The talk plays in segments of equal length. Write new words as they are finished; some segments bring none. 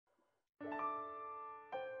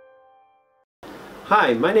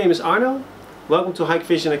Hi, my name is Arno. Welcome to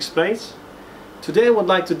Hikvision Explains. Today I would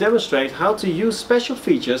like to demonstrate how to use special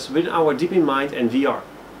features within our DeepInMind NVR.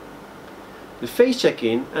 The face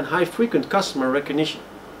check-in and high-frequent customer recognition.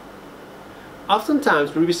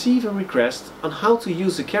 Oftentimes we receive a request on how to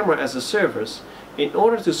use the camera as a service in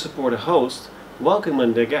order to support a host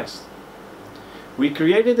welcoming their guest. We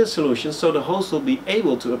created a solution so the host will be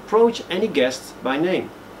able to approach any guest by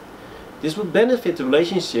name. This will benefit the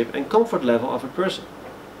relationship and comfort level of a person.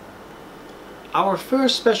 Our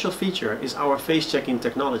first special feature is our face check-in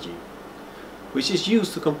technology, which is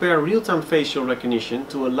used to compare real-time facial recognition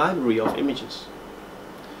to a library of images.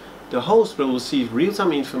 The host will receive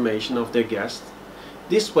real-time information of their guest.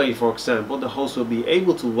 This way, for example, the host will be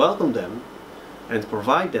able to welcome them and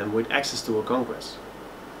provide them with access to a congress.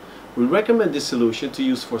 We recommend this solution to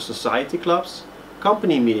use for society clubs,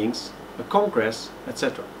 company meetings, a congress,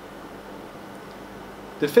 etc.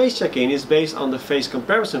 The face check-in is based on the face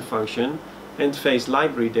comparison function and face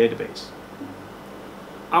library database.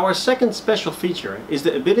 Our second special feature is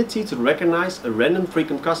the ability to recognize a random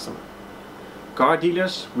frequent customer. Car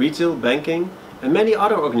dealers, retail, banking and many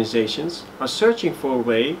other organizations are searching for a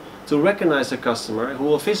way to recognize a customer who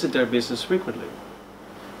will visit their business frequently.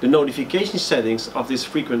 The notification settings of this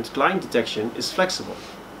frequent client detection is flexible.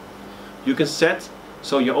 You can set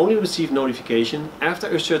so you only receive notification after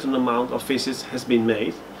a certain amount of visits has been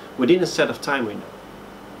made within a set of time window.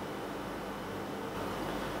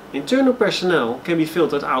 Internal personnel can be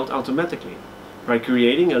filtered out automatically by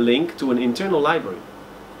creating a link to an internal library.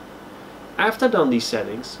 After done these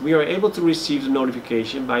settings, we are able to receive the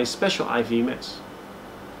notification by a special IVMS.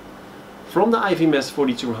 From the IVMS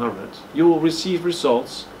 4200, you will receive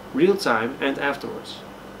results real time and afterwards,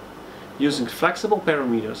 using flexible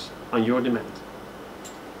parameters on your demand.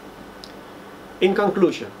 In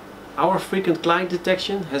conclusion, our frequent client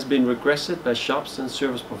detection has been requested by shops and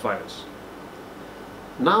service providers.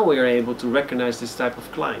 Now we are able to recognize this type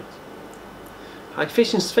of client.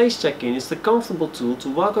 Hikvision's face check-in is the comfortable tool to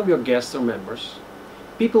welcome your guests or members.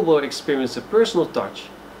 People will experience a personal touch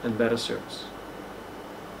and better service.